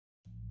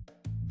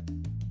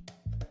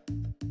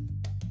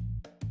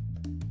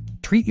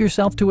treat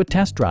yourself to a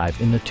test drive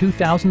in the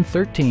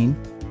 2013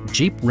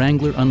 Jeep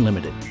Wrangler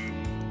Unlimited.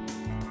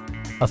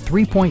 A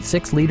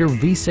 3.6-liter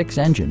V6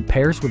 engine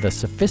pairs with a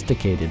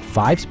sophisticated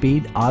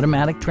 5-speed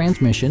automatic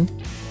transmission,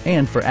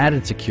 and for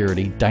added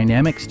security,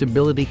 dynamic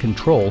stability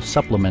control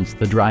supplements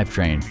the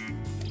drivetrain.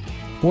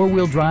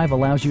 Four-wheel drive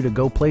allows you to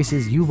go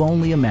places you've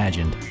only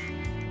imagined.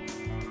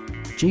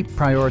 Jeep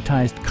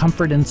prioritized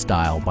comfort and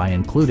style by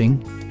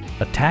including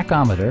a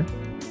tachometer,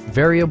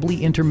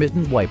 variably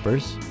intermittent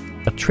wipers,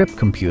 a trip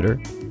computer,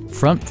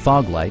 front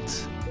fog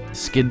lights,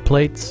 skid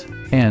plates,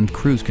 and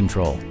cruise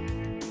control.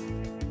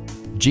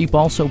 Jeep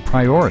also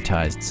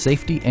prioritized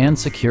safety and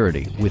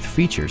security with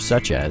features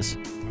such as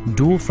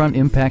dual front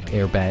impact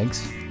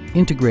airbags,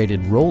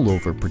 integrated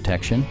rollover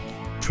protection,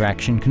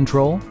 traction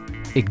control,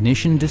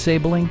 ignition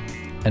disabling,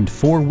 and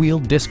four-wheel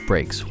disc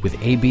brakes with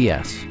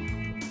ABS.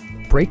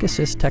 Brake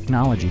Assist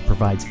technology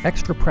provides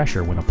extra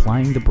pressure when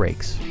applying the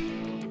brakes.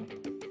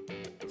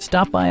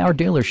 Stop by our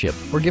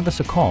dealership or give us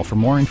a call for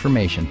more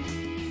information.